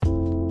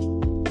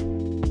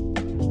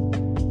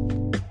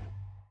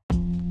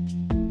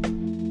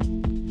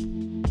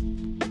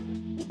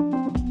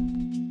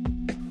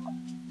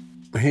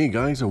Hey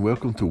guys, and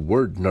welcome to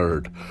Word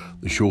Nerd,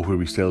 the show where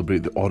we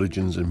celebrate the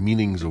origins and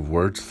meanings of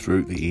words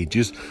throughout the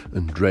ages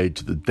and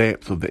dredge the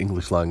depth of the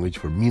English language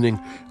for meaning,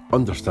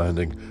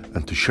 understanding,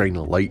 and to shine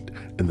a light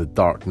in the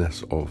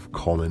darkness of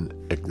common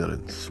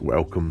ignorance.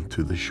 Welcome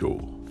to the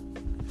show.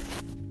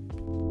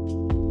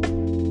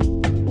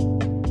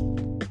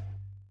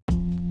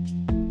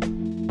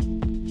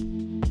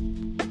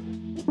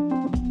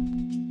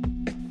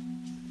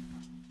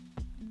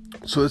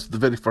 So this is the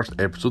very first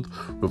episode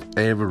we've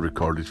ever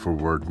recorded for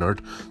Word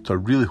Nerd, so I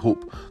really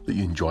hope that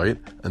you enjoy it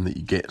and that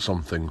you get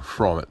something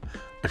from it.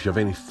 If you have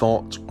any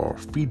thoughts or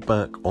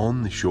feedback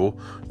on the show,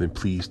 then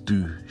please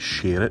do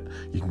share it.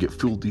 You can get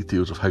full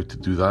details of how to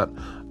do that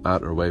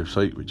at our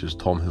website, which is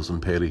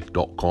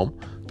tomhilsonperry.com,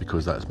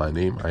 because that's my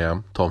name. I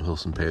am Tom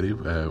Hilson Perry.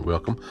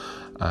 Welcome.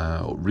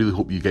 I really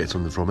hope you get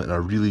something from it, and I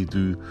really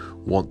do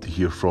want to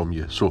hear from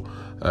you. So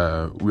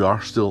we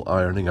are still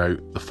ironing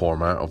out the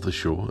format of the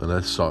show, and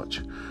as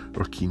such,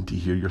 we're keen to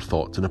hear your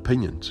thoughts and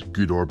opinions,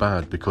 good or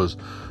bad, because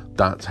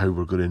that's how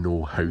we're going to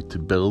know how to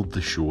build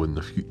the show in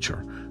the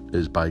future,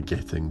 is by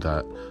getting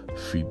that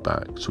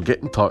feedback. So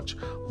get in touch,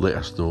 let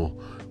us know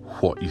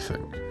what you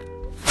think.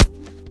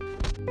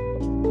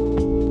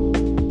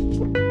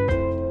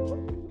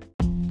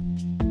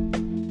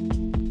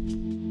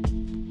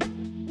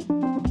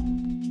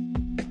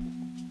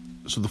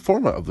 So the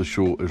format of the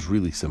show is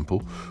really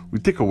simple. We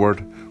take a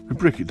word, we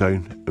break it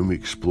down, and we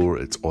explore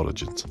its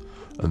origins.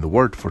 And the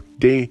word for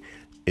today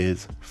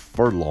is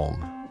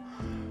furlong.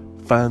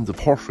 Fans of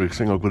horse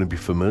racing are going to be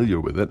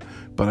familiar with it,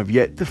 but I've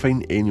yet to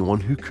find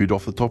anyone who could,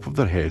 off the top of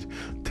their head,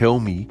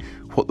 tell me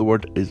what the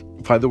word is,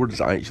 why the word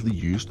is actually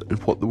used,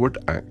 and what the word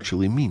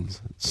actually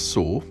means.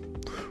 So,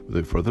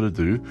 without further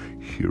ado,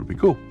 here we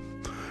go.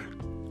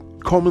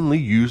 Commonly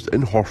used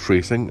in horse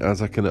racing,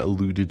 as I kind of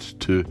alluded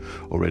to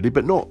already,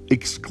 but not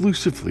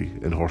exclusively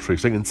in horse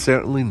racing, and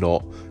certainly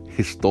not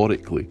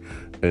historically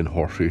in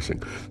horse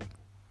racing.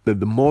 Now,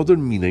 the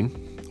modern meaning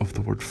of the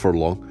word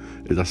furlong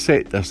is a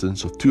set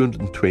distance of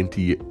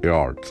 220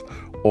 yards,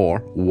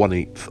 or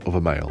 1/8 of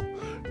a mile,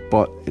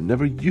 but it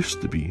never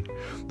used to be.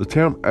 The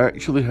term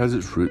actually has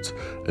its roots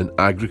in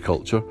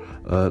agriculture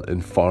and in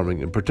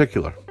farming in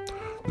particular.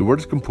 The word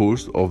is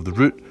composed of the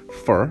root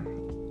fur,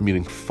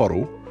 meaning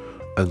furrow,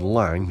 and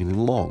lang, meaning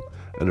long,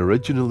 and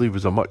originally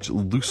was a much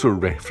looser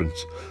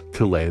reference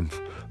to length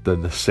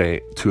than the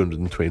set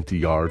 220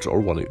 yards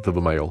or 1/8 of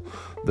a mile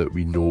that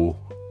we know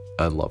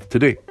and love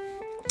today.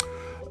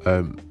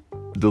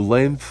 The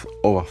length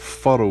of a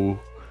furrow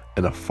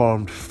in a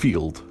farmed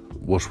field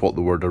was what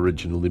the word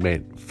originally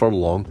meant.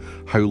 Furlong,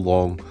 how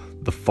long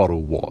the furrow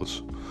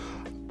was.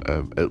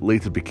 It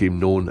later became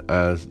known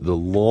as the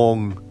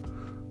long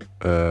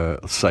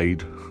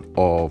side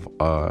of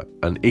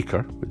an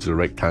acre, which is a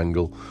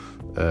rectangle,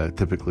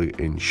 typically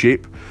in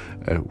shape,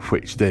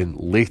 which then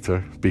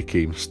later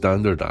became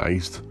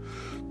standardised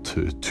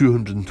to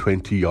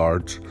 220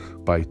 yards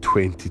by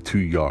 22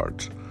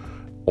 yards,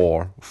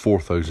 or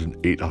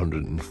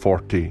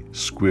 4,840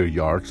 square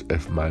yards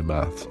if my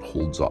math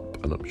holds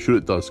up, and I'm sure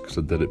it does because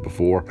I did it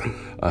before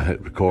I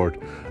hit record,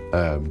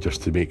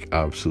 just to make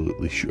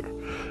absolutely sure.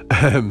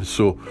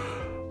 So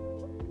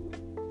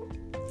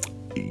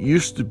it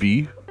used to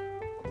be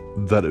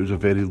that it was a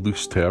very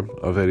loose term,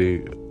 a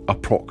very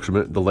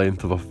approximate, the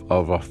length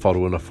of a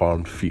furrow in a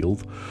farmed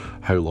field,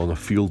 how long a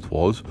field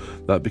was.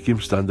 That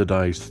became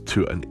standardised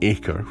to an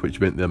acre,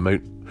 which meant the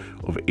amount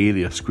of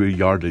area, square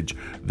yardage,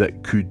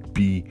 that could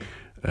be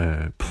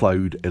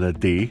ploughed in a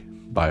day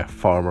by a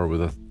farmer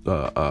with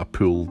a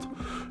pulled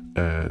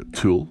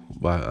tool,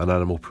 an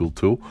animal pulled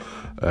tool,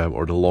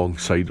 or the long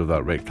side of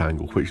that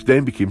rectangle, which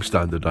then became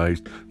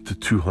standardised to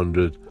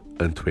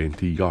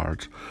 220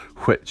 yards,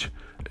 which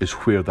is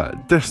where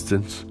that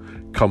distance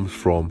comes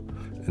from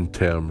in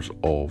terms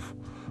of,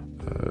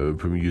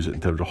 when we use it in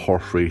terms of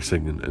horse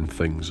racing and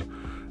things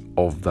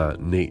of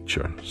that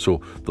nature. So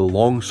the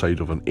long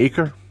side of an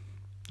acre,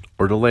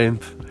 or the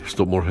length,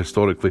 still more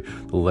historically,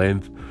 the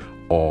length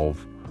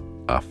of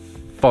a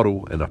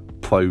furrow in a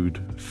ploughed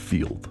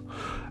field,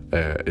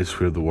 is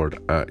where the word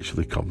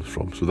actually comes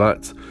from. So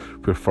that's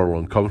where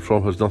furlong comes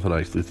from. It has nothing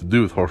actually to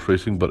do with horse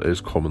racing, but it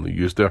is commonly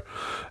used there.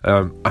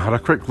 I had a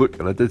quick look,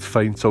 and I did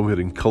find somewhere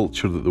in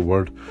culture that the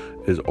word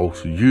is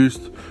also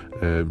used.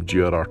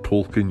 J.R.R.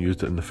 Tolkien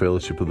used it in The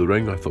Fellowship of the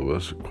Ring. I thought it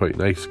was quite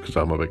nice because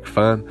I'm a big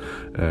fan.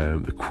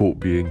 The quote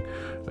being,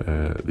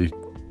 they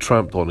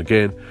tramped on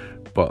again,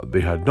 but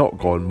they had not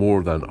gone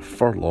more than a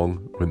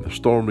furlong when the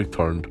storm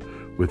returned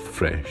with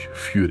fresh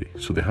fury.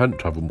 So they hadn't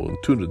travelled more than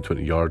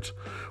 220 yards,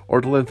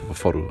 or the length of a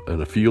furrow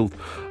in a field,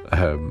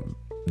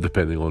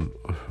 depending on,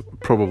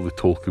 probably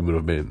Tolkien would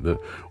have meant the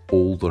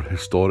older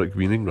historic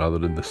meaning rather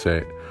than the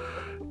set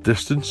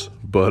distance.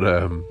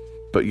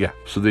 But yeah,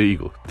 so there you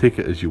go. Take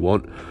it as you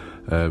want.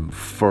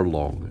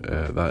 furlong.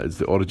 That is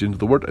the origin of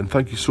the word. And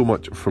thank you so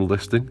much for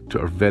listening to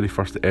our very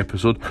first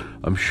episode.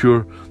 I'm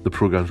sure the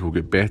programmes will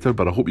get better,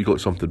 but I hope you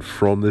got something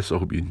from this. I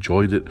hope you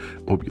enjoyed it.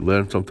 I hope you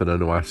learned something. I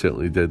know I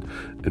certainly did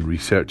in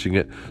researching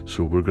it.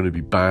 So we're going to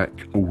be back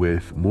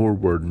with more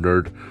Word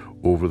Nerd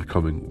over the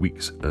coming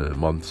weeks,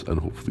 months, and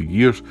hopefully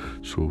years.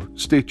 So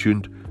stay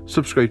tuned,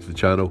 subscribe to the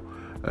channel,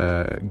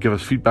 give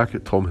us feedback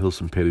at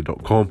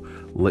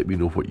tomhilsonperry.com. Let me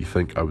know what you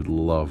think. I would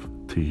love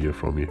to hear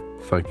from you.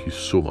 Thank you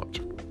so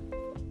much.